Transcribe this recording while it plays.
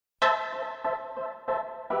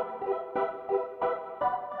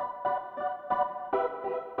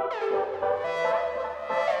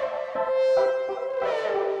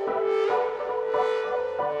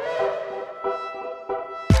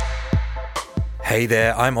Hey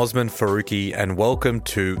there, I'm Osman Faruqi and welcome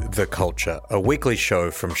to The Culture, a weekly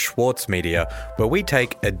show from Schwartz Media where we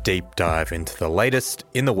take a deep dive into the latest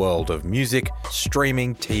in the world of music,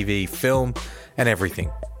 streaming, TV, film, and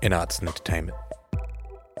everything in arts and entertainment.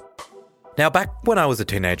 Now, back when I was a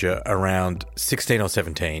teenager, around 16 or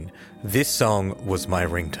 17, this song was my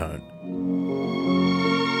ringtone.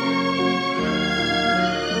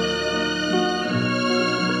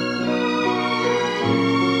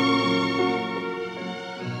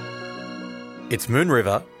 It's Moon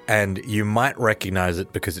River, and you might recognise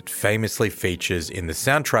it because it famously features in the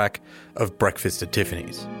soundtrack of Breakfast at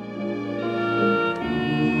Tiffany's.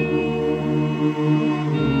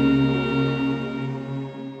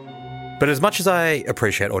 But as much as I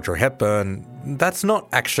appreciate Audrey Hepburn, that's not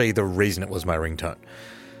actually the reason it was my ringtone.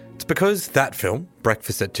 It's because that film,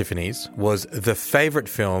 Breakfast at Tiffany's, was the favourite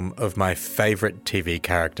film of my favourite TV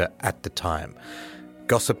character at the time,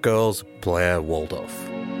 Gossip Girl's Blair Waldorf.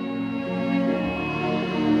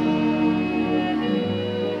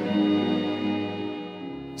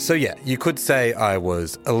 So yeah, you could say I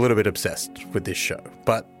was a little bit obsessed with this show,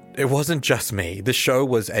 but it wasn't just me. The show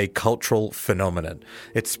was a cultural phenomenon.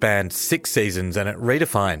 It spanned 6 seasons and it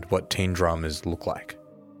redefined what teen dramas look like.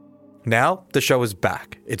 Now, the show is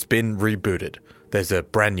back. It's been rebooted. There's a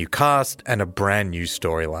brand new cast and a brand new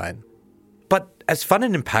storyline. But as fun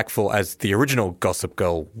and impactful as the original Gossip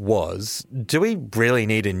Girl was, do we really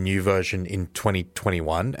need a new version in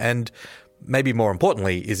 2021? And maybe more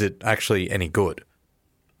importantly, is it actually any good?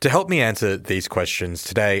 To help me answer these questions,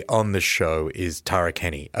 today on the show is Tara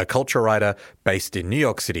Kenny, a culture writer based in New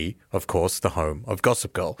York City, of course, the home of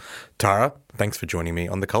Gossip Girl. Tara, thanks for joining me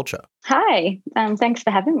on The Culture. Hi, thanks for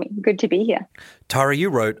having me. Good to be here. Tara, you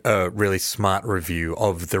wrote a really smart review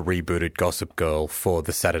of the rebooted Gossip Girl for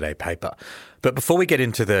the Saturday paper. But before we get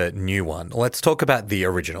into the new one, let's talk about the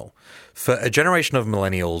original. For a generation of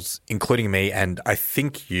millennials, including me and I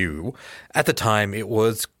think you, at the time it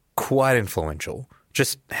was quite influential.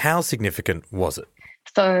 Just how significant was it?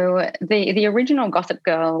 So the original Gossip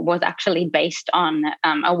Girl was actually based on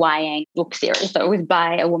a YA book series. So it was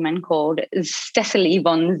by a woman called Cecily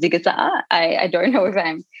von Ziegesar. I don't know if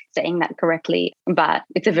I'm saying that correctly, but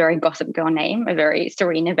it's a very Gossip Girl name, a very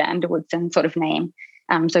Serena van der Woodsen sort of name.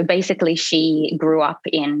 So basically she grew up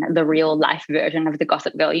in the real life version of the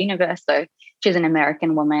Gossip Girl universe. So she's an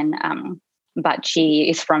American woman, but she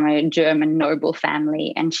is from a German noble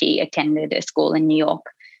family and she attended a school in New York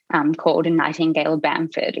called Nightingale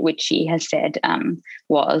Bamford, which she has said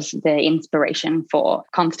was the inspiration for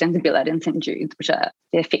Constance Billard and St. Jude's, which are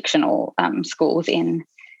the fictional schools in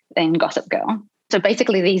Gossip Girl. So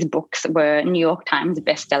basically these books were New York Times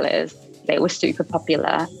bestsellers. They were super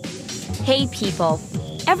popular. Hey people,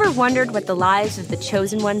 ever wondered what the lives of the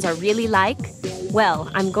chosen ones are really like?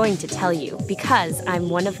 Well, I'm going to tell you because I'm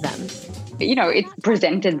one of them. You know, it's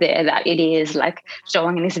presented there that it is like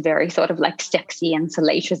showing this very sort of like sexy and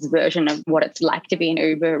salacious version of what it's like to be an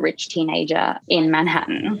uber rich teenager in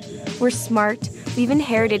Manhattan. We're smart, we've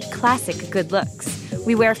inherited classic good looks,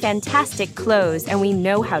 we wear fantastic clothes, and we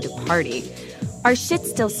know how to party. Our shit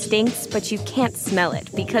still stinks, but you can't smell it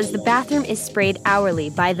because the bathroom is sprayed hourly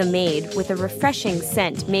by the maid with a refreshing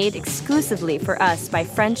scent made exclusively for us by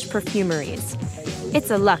French perfumeries. It's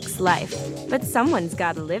a luxe life, but someone's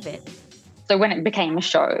gotta live it. So when it became a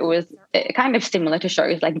show, it was kind of similar to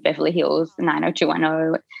shows like Beverly Hills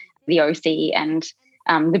 90210, The OC,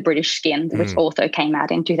 and The British Skins, which also came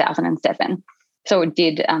out in 2007. So it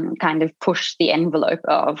did kind of push the envelope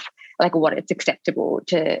of like what it's acceptable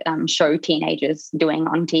to show teenagers doing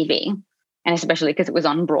on TV, and especially because it was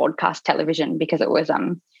on broadcast television because it was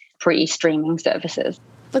pre-streaming services.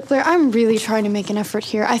 Look, Blair, I'm really trying to make an effort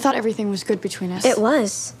here. I thought everything was good between us. It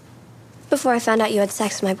was. Before I found out you had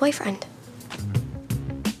sex with my boyfriend.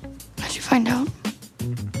 How'd you find out?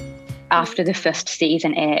 After the first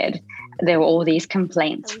season aired, there were all these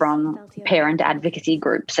complaints from parent advocacy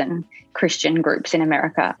groups and Christian groups in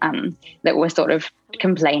America that were sort of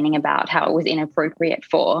complaining about how it was inappropriate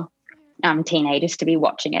for teenagers to be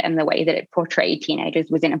watching it, and the way that it portrayed teenagers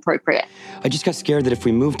was inappropriate. I just got scared that if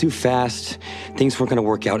we moved too fast, things weren't going to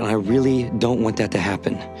work out, and I really don't want that to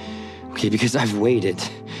happen. Okay, because I've waited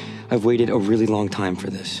a really long time for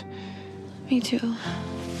this. Me too.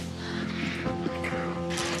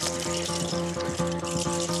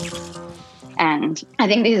 And I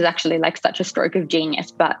think this is actually like such a stroke of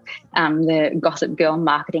genius, but the Gossip Girl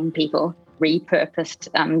marketing people repurposed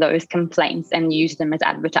those complaints and used them as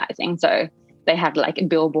advertising. So they had like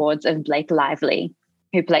billboards of Blake Lively,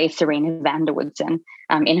 who plays Serena van der Woodsen,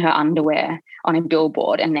 in her underwear on a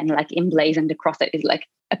billboard, and then like emblazoned across it is like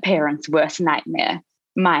a parent's worst nightmare.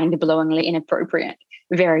 mind-blowingly inappropriate,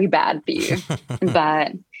 very bad for you.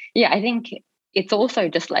 But yeah, I think it's also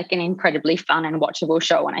just like an incredibly fun and watchable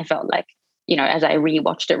show. And I felt like, as I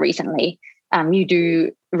rewatched it recently, you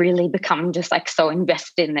do really become just like so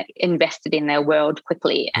invested in their world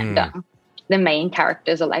quickly. And the main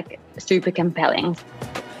characters are like super compelling.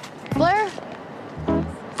 Blair,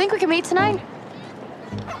 think we can meet tonight?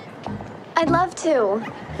 I'd love to,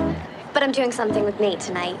 but I'm doing something with Nate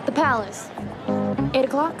tonight. The Palace. 8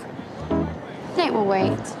 o'clock? Nate will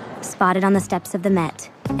wait. Spotted on the steps of the Met,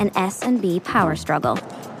 an S&B power struggle.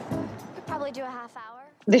 Could probably do a half hour.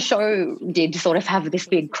 The show did sort of have this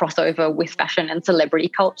big crossover with fashion and celebrity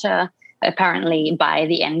culture. Apparently, by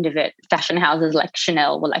the end of it, fashion houses like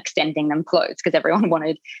Chanel were like sending them clothes because everyone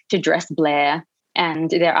wanted to dress Blair. And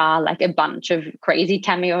there are like a bunch of crazy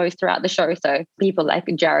cameos throughout the show. So people like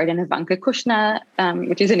Jared and Ivanka Kushner,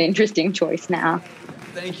 which is an interesting choice now.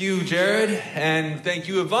 Thank you, Jared. And thank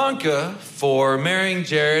you, Ivanka, for marrying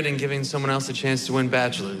Jared and giving someone else a chance to win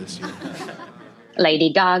Bachelor this year.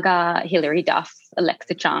 Lady Gaga, Hilary Duff,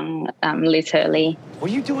 Alexa Chung, Liz Hurley.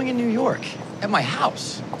 What are you doing in New York? At my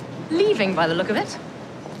house? Leaving by the look of it.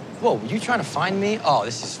 Whoa, were you trying to find me? Oh,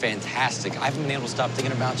 this is fantastic. I haven't been able to stop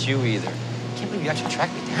thinking about you either. I can't believe you actually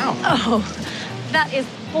tracked me down. Oh, that is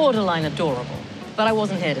borderline adorable. But I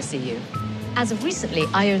wasn't here to see you. As of recently,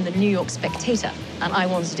 I own the New York Spectator, and I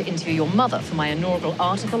wanted to interview your mother for my inaugural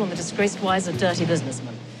article on the disgraced wives of dirty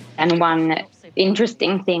businessmen. And one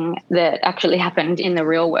interesting thing that actually happened in the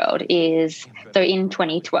real world is, so in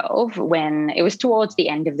 2012, when it was towards the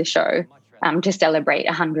end of the show, to celebrate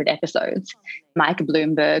 100 episodes, Mike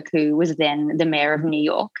Bloomberg, who was then the mayor of New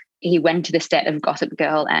York, he went to the set of Gossip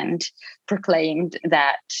Girl and proclaimed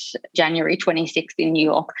that January 26th in New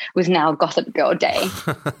York was now Gossip Girl Day.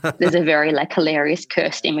 There's a very hilarious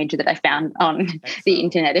cursed image that I found on the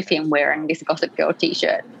internet of him wearing this Gossip Girl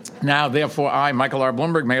t-shirt. Now, therefore, I, Michael R.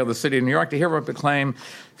 Bloomberg, Mayor of the City of New York, to hereby proclaim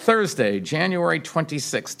Thursday, January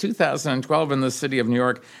 26, 2012, in the City of New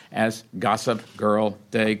York as Gossip Girl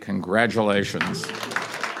Day. Congratulations.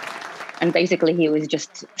 And basically he was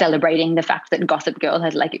just celebrating the fact that Gossip Girl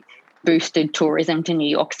had boosted tourism to New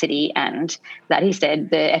York City, and that he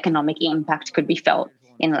said the economic impact could be felt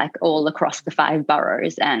in all across the 5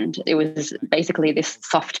 boroughs. And it was basically this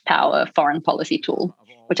soft power foreign policy tool,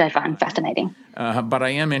 which I find fascinating. But I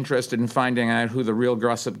am interested in finding out who the real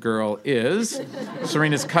Gossip Girl is.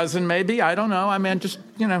 Serena's cousin, maybe? I don't know. I mean, just,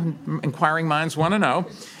 inquiring minds want to know.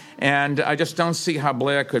 And I just don't see how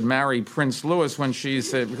Blair could marry Prince Louis when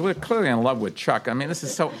she's clearly in love with Chuck. I mean, this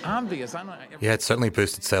is so obvious. Yeah, it certainly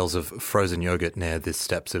boosted sales of frozen yogurt near the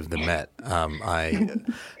steps of the Met. I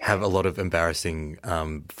have a lot of embarrassing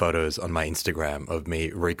photos on my Instagram of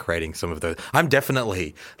me recreating some of those. I'm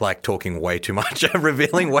definitely talking way too much,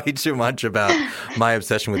 revealing way too much about my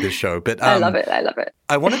obsession with this show. But I love it.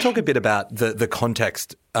 I want to talk a bit about the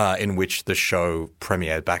context in which the show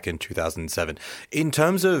premiered back in 2007. In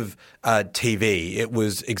terms of TV, it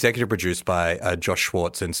was executive produced by Josh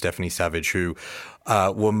Schwartz and Stephanie Savage, who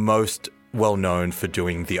were most well known for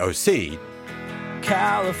doing The OC.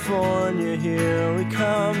 California, here we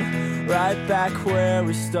come, right back where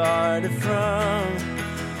we started from.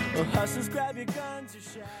 Oh, hustlers, grab your guns, your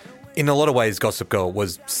shadow. In a lot of ways, Gossip Girl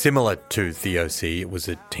was similar to The OC. It was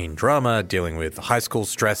a teen drama dealing with high school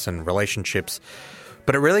stress and relationships.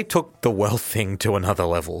 But it really took the wealth thing to another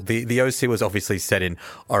level. The OC was obviously set in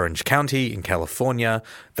Orange County in California,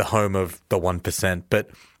 the home of the 1%. But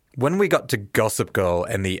when we got to Gossip Girl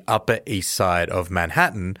and the Upper East Side of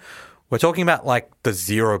Manhattan, we're talking about the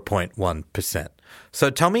 0.1%. So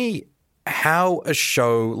tell me how a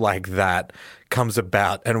show like that comes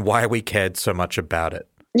about and why we cared so much about it.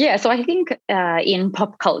 Yeah, so I think in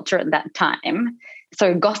pop culture at that time,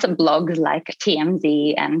 so gossip blogs like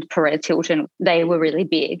TMZ and Perez Hilton, they were really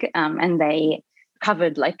big, and they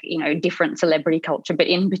covered different celebrity culture, but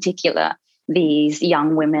in particular these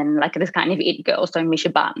young women, this kind of it girl. So Misha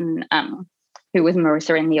Barton, who was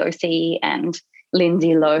Marissa in The OC, and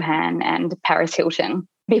Lindsay Lohan and Paris Hilton,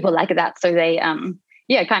 people like that. So they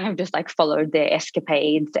kind of just followed their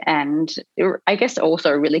escapades, and I guess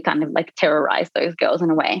also really kind of terrorized those girls in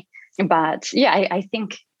a way. But yeah, I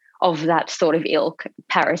think of that sort of ilk,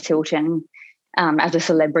 Paris Hilton as a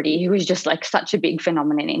celebrity, who was just such a big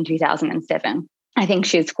phenomenon in 2007. I think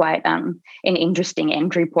she's quite an interesting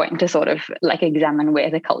entry point to sort of examine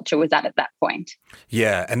where the culture was at that point.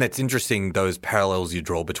 Yeah, and it's interesting those parallels you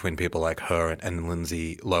draw between people like her and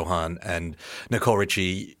Lindsay Lohan and Nicole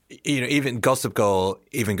Richie. even Gossip Girl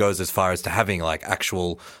even goes as far as to having like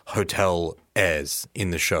actual hotel heirs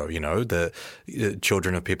in the show, the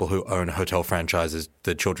children of people who own hotel franchises,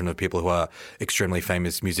 the children of people who are extremely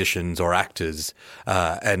famous musicians or actors.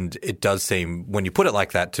 And it does seem, when you put it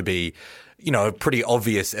like that, to be, a pretty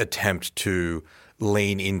obvious attempt to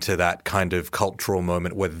lean into that kind of cultural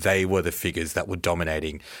moment where they were the figures that were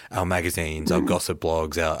dominating our magazines, our gossip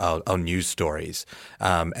blogs, our news stories.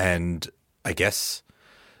 And I guess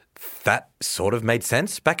that sort of made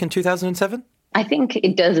sense back in 2007. I think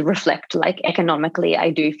it does reflect, like, economically,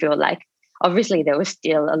 I do feel like obviously there was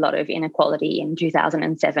still a lot of inequality in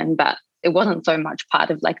 2007, but it wasn't so much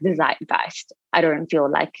part of like the zeitgeist. I don't feel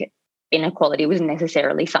like inequality was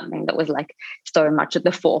necessarily something that was like so much at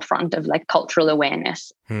the forefront of like cultural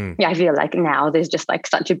awareness. Yeah, I feel like now there's just like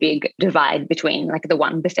such a big divide between like the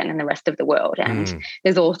 1% and the rest of the world. And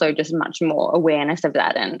there's also just much more awareness of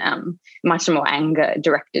that and much more anger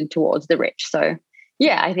directed towards the rich. So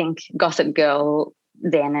yeah, I think Gossip Girl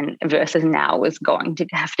then and versus now was going to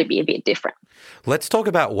have to be a bit different. Let's talk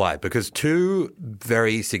about why, because two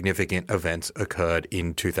very significant events occurred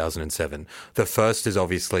in 2007. The first is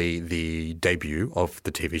obviously the debut of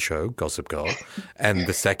the TV show Gossip Girl, and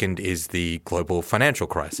the second is the global financial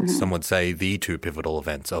crisis. Some would say the two pivotal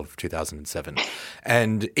events of 2007.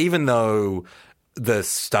 And even though the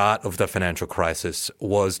start of the financial crisis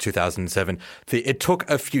was 2007. It took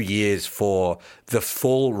a few years for the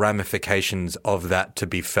full ramifications of that to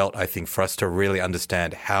be felt, I think, for us to really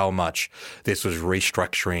understand how much this was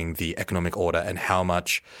restructuring the economic order and how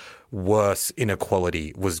much worse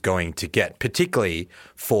inequality was going to get, particularly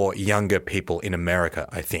for younger people in America,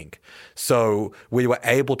 I think. So we were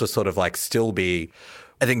able to sort of like still be,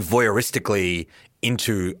 I think, voyeuristically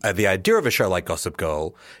into the idea of a show like Gossip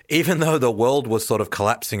Girl, even though the world was sort of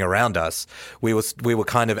collapsing around us, we were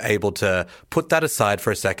kind of able to put that aside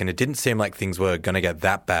for a second. It didn't seem like things were going to get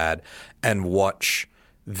that bad, and watch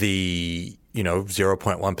the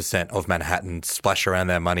 0.1% of Manhattan splash around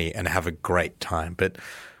their money and have a great time. But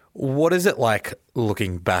what is it like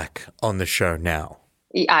looking back on the show now?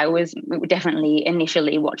 I was definitely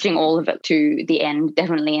initially watching all of it to the end,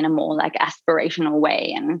 definitely in a more like aspirational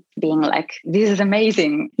way and being like, this is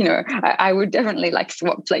amazing. I would definitely like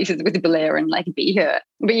swap places with Blair and like be her.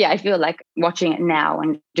 But yeah, I feel like watching it now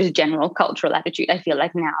and just general cultural attitude, I feel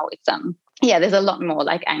like now it's there's a lot more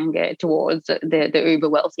like anger towards the uber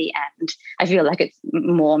wealthy, and I feel like it's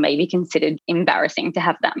more maybe considered embarrassing to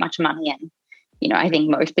have that much money. And I think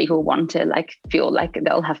most people want to like feel like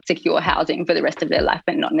they'll have secure housing for the rest of their life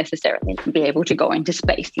and not necessarily be able to go into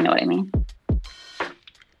space. You know what I mean?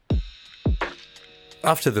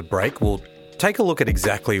 After the break, we'll take a look at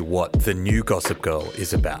exactly what the new Gossip Girl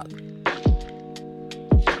is about.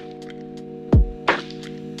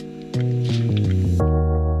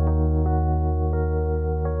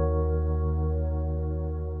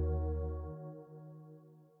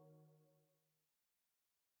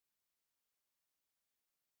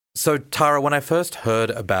 So, Tara, when I first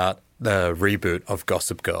heard about the reboot of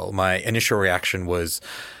Gossip Girl, my initial reaction was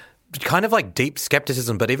kind of like deep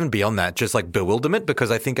skepticism, but even beyond that, just like bewilderment,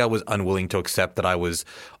 because I think I was unwilling to accept that I was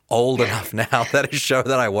old enough now that a show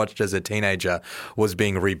that I watched as a teenager was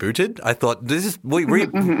being rebooted. I thought we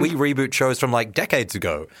reboot shows from like decades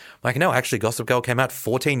ago. Like, no, actually Gossip Girl came out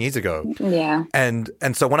 14 years ago. Yeah. And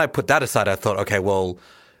so when I put that aside, I thought, okay, well,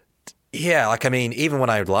 yeah, like, I mean, even when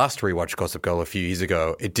I last rewatched Gossip Girl a few years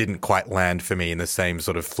ago, it didn't quite land for me in the same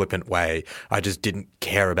sort of flippant way. I just didn't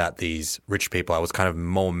care about these rich people. I was kind of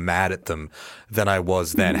more mad at them than I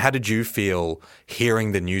was then. How did you feel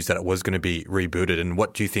hearing the news that it was going to be rebooted, and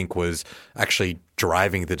what do you think was actually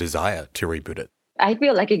driving the desire to reboot it? I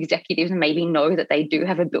feel like executives maybe know that they do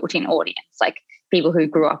have a built-in audience, like people who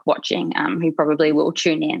grew up watching, who probably will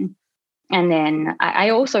tune in. And then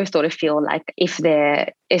I also sort of feel like if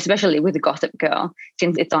they're, especially with Gossip Girl,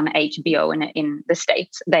 since it's on HBO in the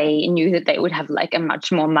States, they knew that they would have like a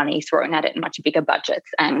much more money thrown at it, much bigger budgets,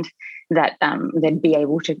 and that they'd be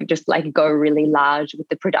able to just like go really large with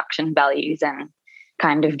the production values and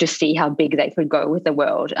kind of just see how big they could go with the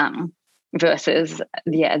world. Versus,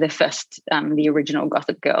 the original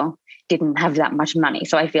Gossip Girl didn't have that much money.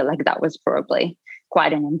 So I feel like that was probably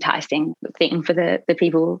quite an enticing thing for the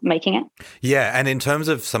people making it. Yeah, and in terms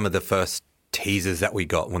of some of the first teasers that we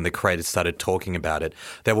got when the creators started talking about it,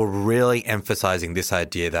 they were really emphasizing this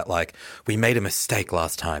idea that, like, we made a mistake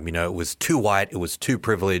last time. It was too white, it was too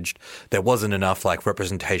privileged, there wasn't enough like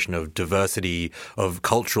representation of diversity, of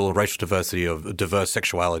cultural, racial diversity, of diverse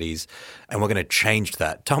sexualities, and we're going to change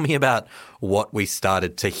that. Tell me about what we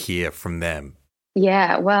started to hear from them.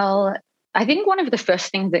 Yeah, well, I think one of the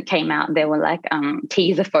first things that came out, there were like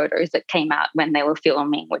teaser photos that came out when they were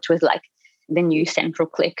filming, which was like the new Central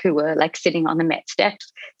clique who were like sitting on the Met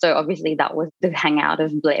steps. So obviously that was the hangout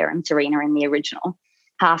of Blair and Serena in the original.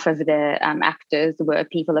 Half of the actors were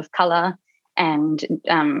people of color, and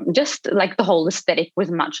just like the whole aesthetic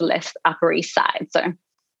was much less Upper East Side. So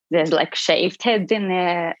there's like shaved heads in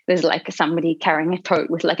there. There's like somebody carrying a tote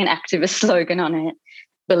with like an activist slogan on it.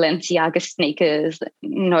 Balenciaga sneakers,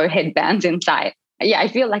 no headbands in sight. Yeah, I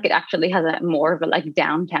feel like it actually has a more of a like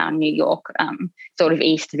downtown New York sort of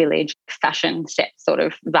East Village fashion set sort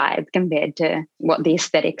of vibe compared to what the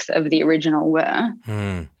aesthetics of the original were.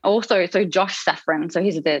 Also, so Josh Safran, so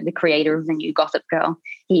he's the creator of the new Gossip Girl,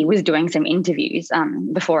 he was doing some interviews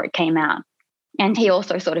before it came out. And he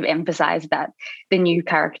also sort of emphasized that the new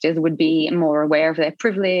characters would be more aware of their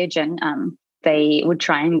privilege, and they would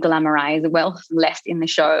try and glamorize wealth less in the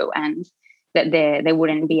show, and that there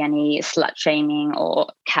wouldn't be any slut shaming or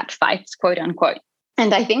cat fights, quote unquote.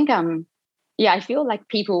 And I think, I feel like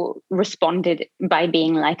people responded by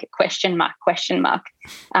being like question mark.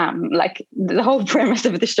 Like the whole premise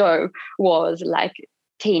of the show was like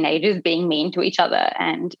teenagers being mean to each other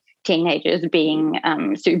and teenagers being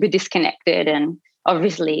super disconnected. And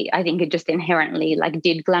obviously, I think it just inherently like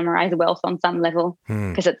did glamorize wealth on some level,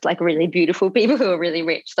 because it's like really beautiful people who are really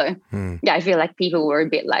rich. So yeah, I feel like people were a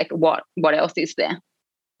bit like, what else is there?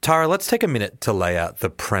 Tara, let's take a minute to lay out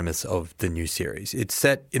the premise of the new series. It's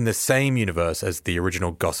set in the same universe as the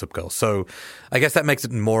original Gossip Girl, so I guess that makes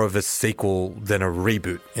it more of a sequel than a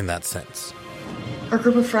reboot in that sense. Our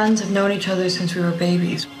group of friends have known each other since we were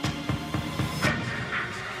babies.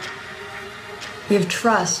 We have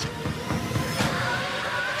trust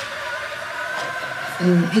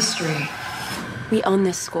and history. We own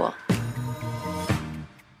this school.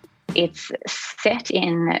 It's set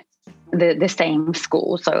in the same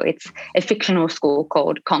school. So it's a fictional school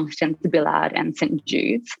called Constance Billard and St.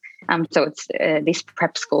 Jude's. So it's this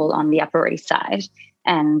prep school on the Upper East Side.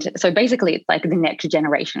 And so basically it's like the next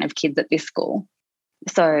generation of kids at this school.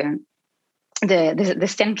 So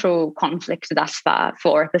the central conflict thus far,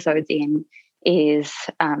 4 episodes in, is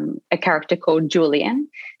a character called Julian.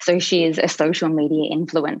 So she is a social media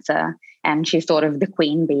influencer, and she's sort of the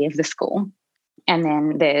queen bee of the school. And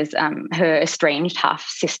then there's her estranged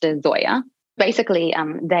half-sister, Zoya. Basically,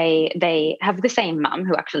 they have the same mum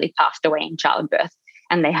who actually passed away in childbirth,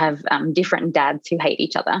 and they have different dads who hate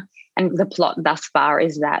each other. And the plot thus far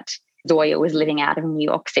is that Zoya was living out of New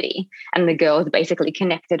York City, and the girls basically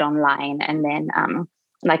connected online and then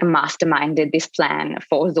like masterminded this plan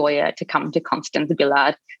for Zoya to come to Constance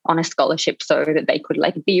Billard on a scholarship so that they could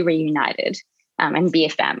like be reunited and be a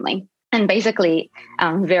family. And basically,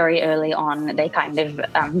 very early on, they kind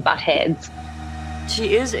of butt heads.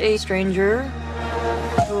 She is a stranger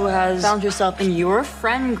who has found herself in your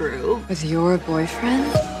friend group with your boyfriend.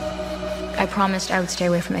 I promised I would stay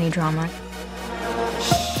away from any drama.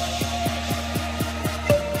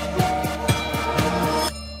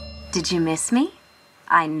 Did you miss me?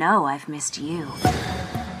 I know I've missed you.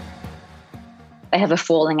 They have a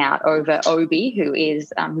falling out over Obi, who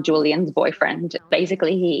is Julian's boyfriend.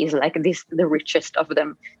 Basically, he is like the richest of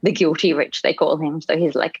them, the guilty rich, they call him. So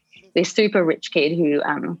he's like this super rich kid who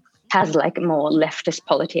has like more leftist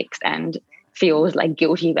politics and feels like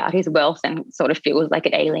guilty about his wealth and sort of feels like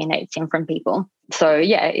it alienates him from people. So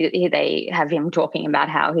yeah, they have him talking about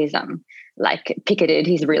how he's like picketed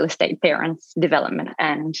his real estate parents' development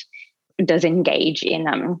and does engage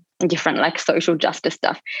in different like social justice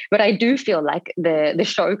stuff. But I do feel like the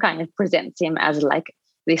show kind of presents him as like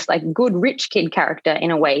this like good rich kid character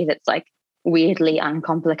in a way that's like weirdly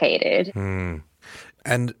uncomplicated.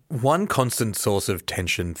 And one constant source of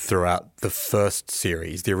tension throughout the first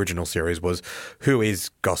series, the original series, was who is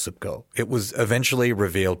Gossip Girl? It was eventually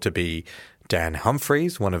revealed to be Dan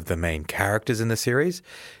Humphries, one of the main characters in the series.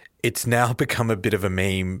 It's now become a bit of a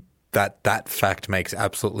meme that fact makes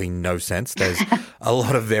absolutely no sense. There's a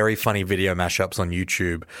lot of very funny video mashups on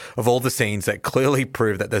YouTube of all the scenes that clearly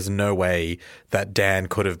prove that there's no way that Dan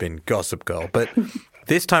could have been Gossip Girl. But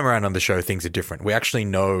this time around on the show, things are different. We actually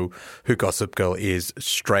know who Gossip Girl is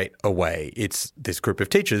straight away. It's this group of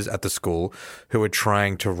teachers at the school who are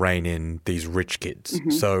trying to rein in these rich kids.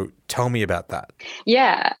 So tell me about that.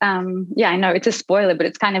 Yeah, I know it's a spoiler, but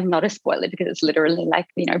it's kind of not a spoiler because it's literally like,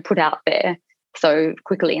 put out there so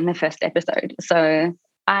quickly in the first episode. So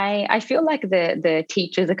I feel like the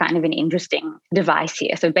teachers are kind of an interesting device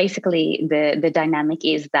here. So basically the dynamic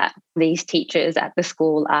is that these teachers at the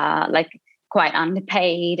school are like quite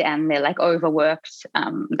underpaid and they're like overworked.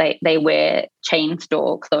 They wear chain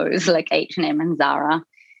store clothes like H&M and Zara,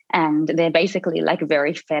 and they're basically like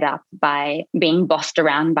very fed up by being bossed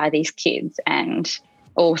around by these kids and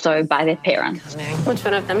also by their parents. Which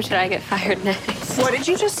one of them should I get fired next? What did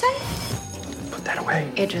you just say? Put that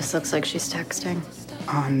away. It just looks like she's texting.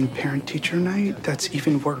 On parent-teacher night, that's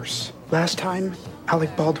even worse. Last time,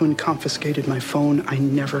 Alec Baldwin confiscated my phone. I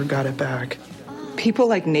never got it back. People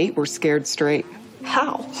like Nate were scared straight.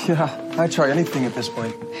 How? Yeah, I'd try anything at this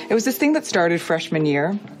point. It was this thing that started freshman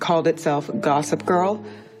year, called itself Gossip Girl.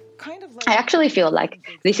 I actually feel like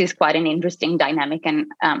this is quite an interesting dynamic,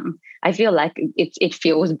 and I feel like it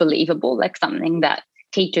feels believable, like something that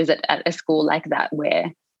teachers at a school like that,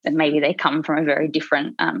 where maybe they come from a very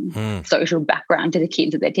different social background to the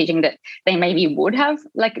kids that they're teaching, that they maybe would have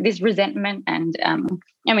like this resentment. And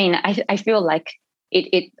I mean, I feel like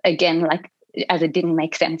it again, like, as it didn't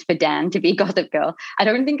make sense for Dan to be Gossip Girl, I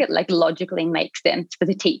don't think it like logically makes sense for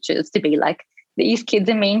the teachers to be like, these kids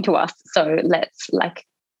are mean to us, so let's like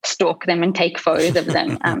stalk them and take photos of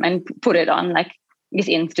them and put it on like this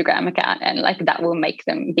Instagram account, and like that will make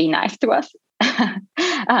them be nice to us.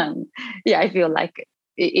 I feel like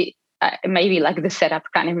it maybe like the setup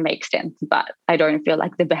kind of makes sense, but I don't feel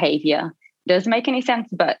like the behavior does make any sense.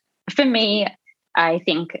 But for me, I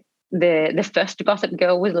think the first Gossip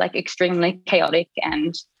Girl was like extremely chaotic,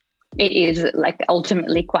 and it is like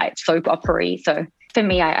ultimately quite soap opera-y. So for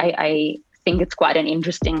me, I think it's quite an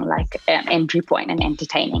interesting like entry point and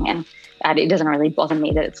entertaining, and it doesn't really bother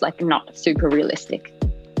me that it's like not super realistic.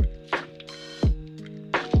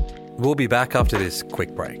 We'll be back after this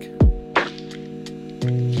quick break.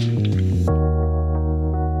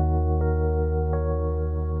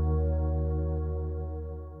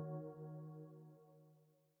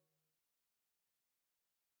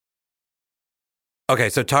 Okay,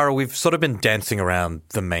 so Tara, we've sort of been dancing around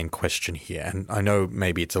the main question here, and I know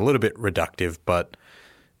maybe it's a little bit reductive, but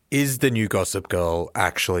is the new Gossip Girl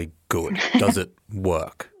actually good? Does it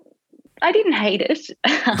work? I didn't hate it,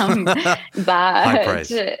 but high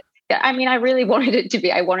praise. I mean, I really wanted it to be.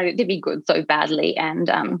 I wanted it to be good so badly, and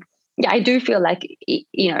I do feel like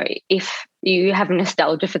if you have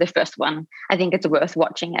nostalgia for the first one, I think it's worth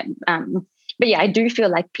watching it. But yeah, I do feel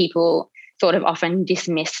like people sort of often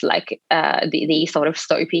dismiss like the sort of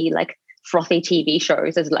soapy, like frothy TV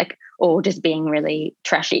shows as like all just being really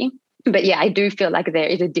trashy. But yeah, I do feel like there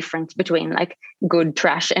is a difference between like good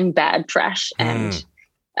trash and bad trash. And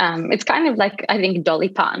it's kind of like, I think Dolly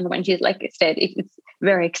Parton, when she's like said, it's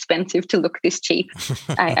very expensive to look this cheap.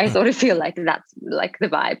 I sort of feel like that's like the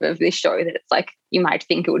vibe of this show, that it's like you might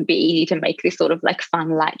think it would be easy to make this sort of like fun,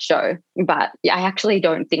 light show. But yeah, I actually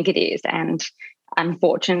don't think it is. And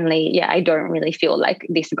unfortunately, yeah, I don't really feel like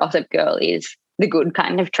this Gossip Girl is the good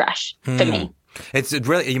kind of trash for me. It's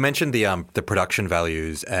really, you mentioned the production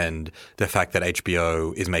values and the fact that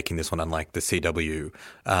HBO is making this one unlike the CW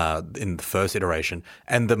in the first iteration,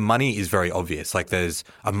 and the money is very obvious. Like there's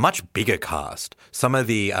a much bigger cast. Some of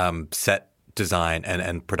the set design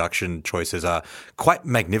and production choices are quite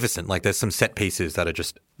magnificent. Like there's some set pieces that are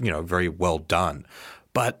just, very well done,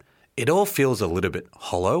 but it all feels a little bit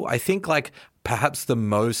hollow. I think like perhaps the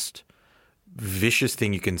most vicious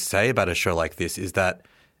thing you can say about a show like this is that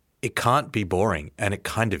it can't be boring, and it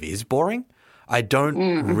kind of is boring. I don't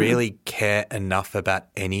really care enough about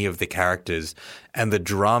any of the characters, and the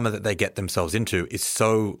drama that they get themselves into is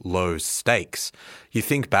so low stakes. You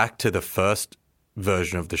think back to the first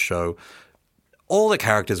version of the show, all the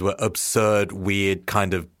characters were absurd, weird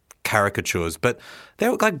kind of caricatures, but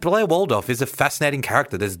they're like Blair Waldorf is a fascinating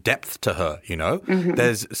character. There's depth to her,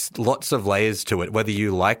 There's lots of layers to it. Whether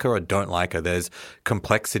you like her or don't like her, there's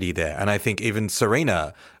complexity there. And I think even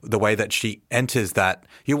Serena, the way that she enters that,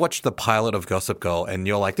 you watch the pilot of Gossip Girl and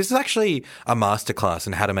you're like, this is actually a masterclass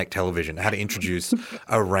in how to make television, how to introduce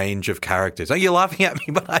a range of characters. Oh, you're laughing at me,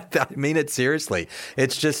 but I mean it seriously.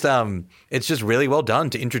 It's just really well done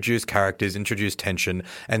to introduce characters, introduce tension,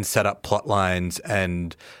 and set up plot lines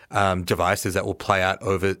and devices that will play out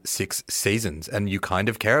over 6 seasons, and you kind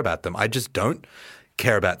of care about them. I just don't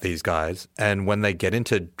care about these guys, and when they get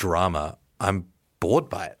into drama, I'm bored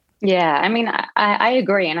by it. Yeah, I mean, I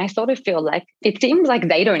agree, and I sort of feel like it seems like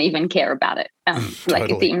they don't even care about it. Like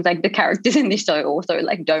it seems like the characters in this show also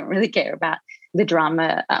like don't really care about the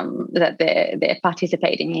drama that they're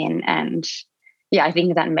participating in, and yeah, I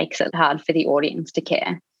think that makes it hard for the audience to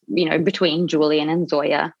care. Between Julian and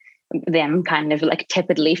Zoya, them kind of like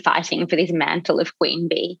tepidly fighting for this mantle of Queen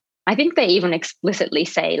Bee. I think they even explicitly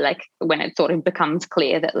say, like, when it sort of becomes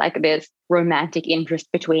clear that like there's romantic interest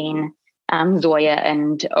between Zoya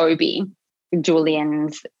and Obi,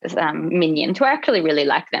 Julian's minions, who I actually really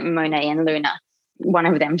like them, Monet and Luna. One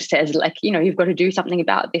of them says like, you've got to do something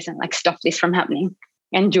about this and like stop this from happening.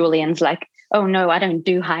 And Julian's like, oh no, I don't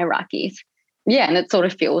do hierarchies. Yeah, and it sort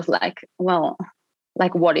of feels like, well,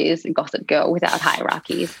 like what is Gossip Girl without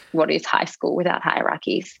hierarchies? What is high school without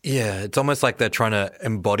hierarchies? Yeah, it's almost like they're trying to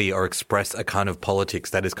embody or express a kind of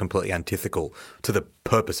politics that is completely antithetical to the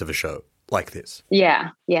purpose of a show like this.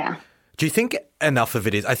 Yeah, yeah. Do you think enough of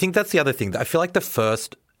it is? I think that's the other thing. I feel like the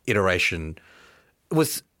first iteration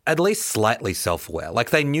was at least slightly self-aware.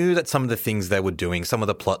 Like they knew that some of the things they were doing, some of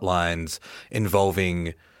the plot lines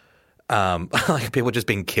involving like people just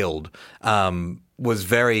being killed, was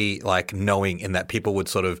very like knowing in that people would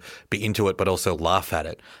sort of be into it but also laugh at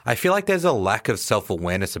it. I feel like there's a lack of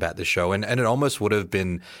self-awareness about the show and it almost would have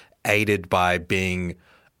been aided by being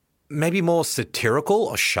maybe more satirical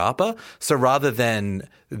or sharper. So rather than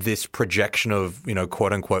this projection of, you know,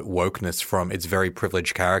 quote unquote wokeness from its very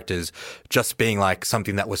privileged characters just being like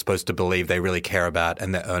something that we're supposed to believe they really care about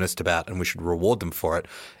and they're earnest about and we should reward them for it,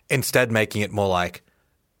 instead making it more like,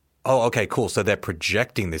 oh, okay, cool. So they're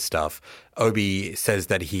projecting this stuff. Obi says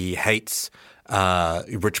that he hates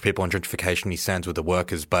rich people and gentrification. He stands with the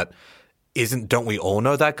workers, but don't we all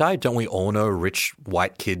know that guy? Don't we all know rich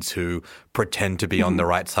white kids who pretend to be on the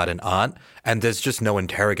right side and aren't? And there's just no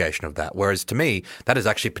interrogation of that. Whereas to me, that is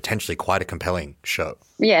actually potentially quite a compelling show.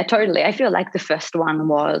 Yeah, totally. I feel like the first one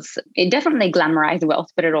it definitely glamorized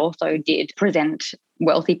wealth, but it also did present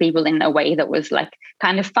wealthy people in a way that was like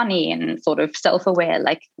kind of funny and sort of self-aware.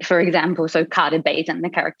 Like, for example, so Carter Bazin, the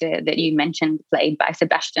character that you mentioned, played by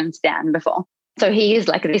Sebastian Stan before. So he is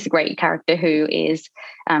like this great character who is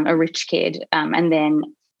a rich kid. And then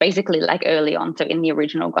basically like early on, so in the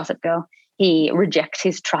original Gossip Girl, he rejects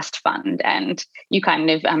his trust fund and you kind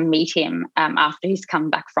of meet him after he's come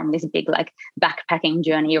back from this big like backpacking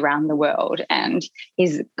journey around the world, and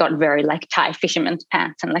he's got very like Thai fisherman's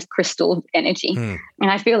pants and like crystal energy. And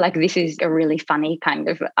I feel like this is a really funny kind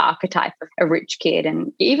of archetype of a rich kid,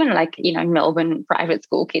 and even like, you know, Melbourne private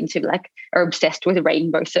school kids who like are obsessed with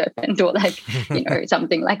Rainbow Serpent or like, you know,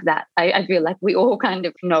 something like that. I feel like we all kind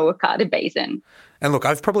of know a Carter Bazin. And look,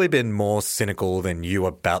 I've probably been more cynical than you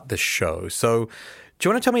about the show. So do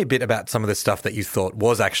you want to tell me a bit about some of the stuff that you thought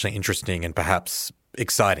was actually interesting and perhaps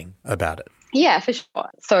exciting about it? Yeah, for sure.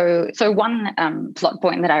 So one plot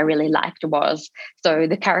point that I really liked was, so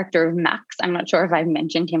the character of Max, I'm not sure if I've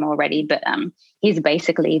mentioned him already, but he's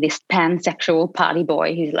basically this pansexual party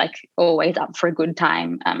boy who's like always up for a good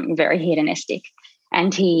time, very hedonistic.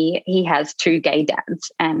 And he has two gay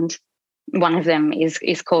dads, and one of them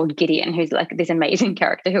is called Gideon, who's like this amazing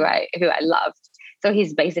character who I loved. So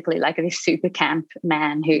he's basically like this super camp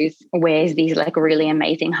man who wears these like really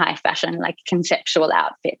amazing high fashion, like conceptual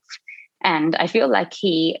outfits. And I feel like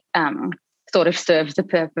he sort of serves the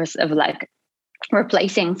purpose of like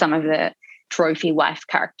replacing some of the trophy wife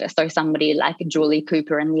characters. So somebody like Julie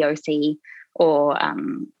Cooper in The OC, or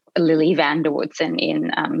Lily Van der Woodsen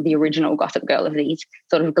in the original Gossip Girl, of these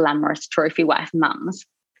sort of glamorous trophy wife mums.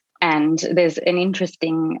 And there's an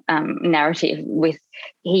interesting narrative with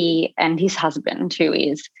he and his husband, who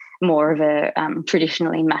is more of a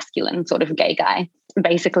traditionally masculine sort of gay guy.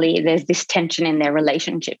 Basically, there's this tension in their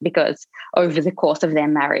relationship because over the course of their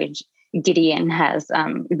marriage, Gideon has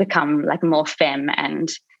become like more femme, and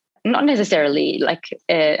not necessarily like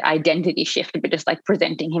identity shift, but just like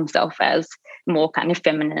presenting himself as more kind of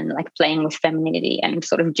feminine, like playing with femininity and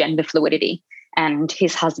sort of gender fluidity. And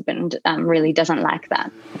his husband really doesn't like that.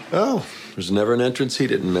 Oh, there's never an entrance he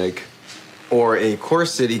didn't make. Or a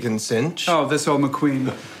corset he can cinch. Oh, this old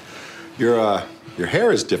McQueen. Your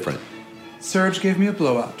hair is different. Serge gave me a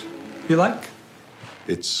blowout. You like?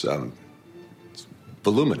 It's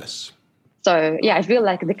voluminous. So, yeah, I feel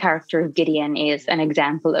like the character of Gideon is an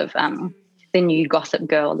example of the new Gossip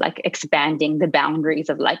Girl, like expanding the boundaries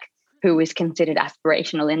of like who is considered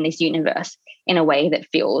aspirational in this universe in a way that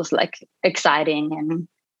feels like exciting and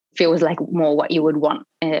feels like more what you would want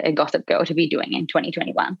a Gossip Girl to be doing in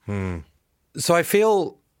 2021. So I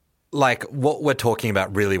feel like what we're talking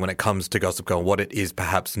about really when it comes to Gossip Girl, what it is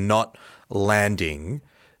perhaps not landing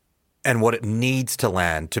and what it needs to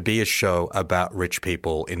land to be a show about rich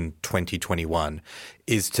people in 2021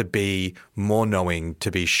 is to be more knowing, to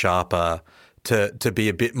be sharper, to be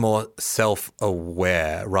a bit more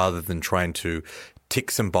self-aware rather than trying to tick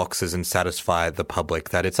some boxes and satisfy the public,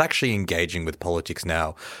 that it's actually engaging with politics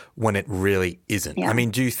now when it really isn't. Yeah. I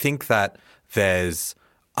mean, do you think that there's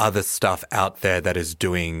other stuff out there that is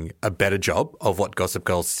doing a better job of what Gossip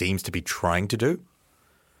Girl seems to be trying to do?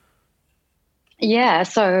 Yeah,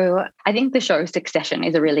 so I think the show Succession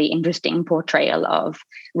is a really interesting portrayal of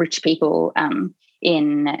rich people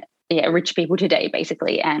in rich people today,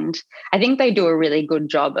 basically. And I think they do a really good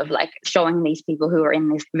job of like showing these people who are in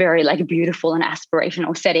this very like beautiful and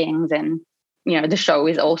aspirational settings. And, you know, the show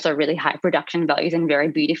is also really high production values and very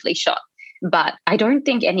beautifully shot. But I don't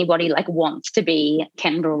think anybody like wants to be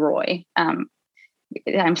Kendall Roy.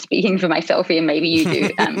 I'm speaking for myself here, maybe you do.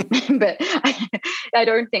 But I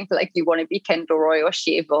don't think like you want to be Kendall Roy or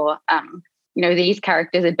Shiv or, you know, these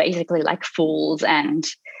characters are basically like fools, and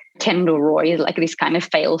Kendall Roy is like this kind of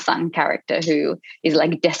fail son character who is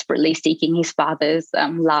like desperately seeking his father's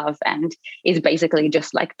love and is basically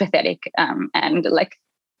just like pathetic and like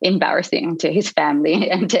embarrassing to his family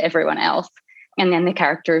and to everyone else. And then the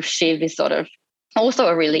character of Shiv is sort of also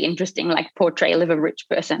a really interesting like portrayal of a rich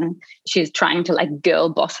person. She's trying to like girl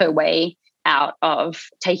boss her way out of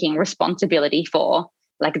taking responsibility for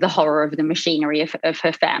like the horror of the machinery of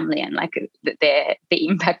her family and like the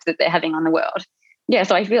impact that they're having on the world. Yeah,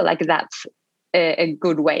 so I feel like that's a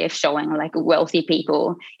good way of showing like wealthy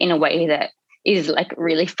people in a way that is like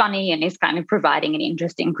really funny and is kind of providing an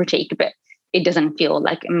interesting critique, but it doesn't feel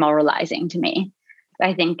like moralizing to me.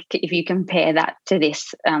 I think if you compare that to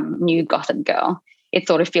this new Gossip Girl, it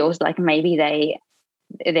sort of feels like maybe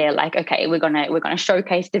they're like, okay, we're gonna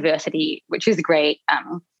showcase diversity, which is great.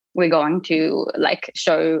 We're going to like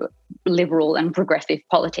show liberal and progressive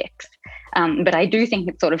politics, but I do think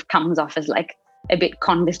it sort of comes off as like a bit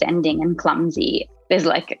condescending and clumsy. There's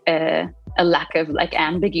like a lack of like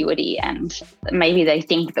ambiguity, and maybe they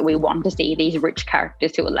think that we want to see these rich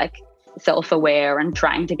characters who are like self-aware and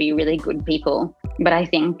trying to be really good people. But I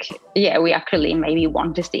think, yeah, we actually maybe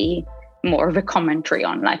want to see more of a commentary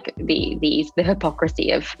on like the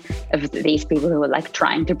hypocrisy of these people who are like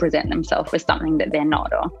trying to present themselves as something that they're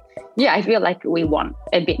not. Or yeah, I feel like we want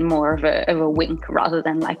a bit more of a wink rather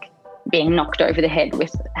than like being knocked over the head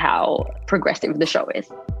with how progressive the show is.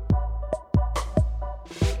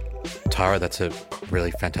 Tara, that's a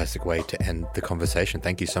really fantastic way to end the conversation.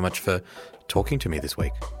 Thank you so much for talking to me this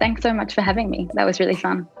week. Thanks so much for having me. That was really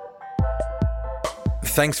fun.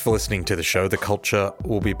 Thanks for listening to the show. The Culture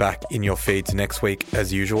will be back in your feeds next week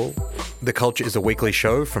as usual. The Culture is a weekly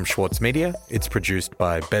show from Schwartz Media. It's produced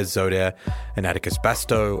by Bez Zoder and Atticus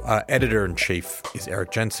Bastow. Our editor-in-chief is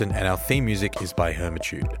Eric Jensen, and our theme music is by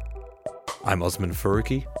Hermitude. I'm Osman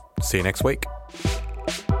Faruqi. See you next week.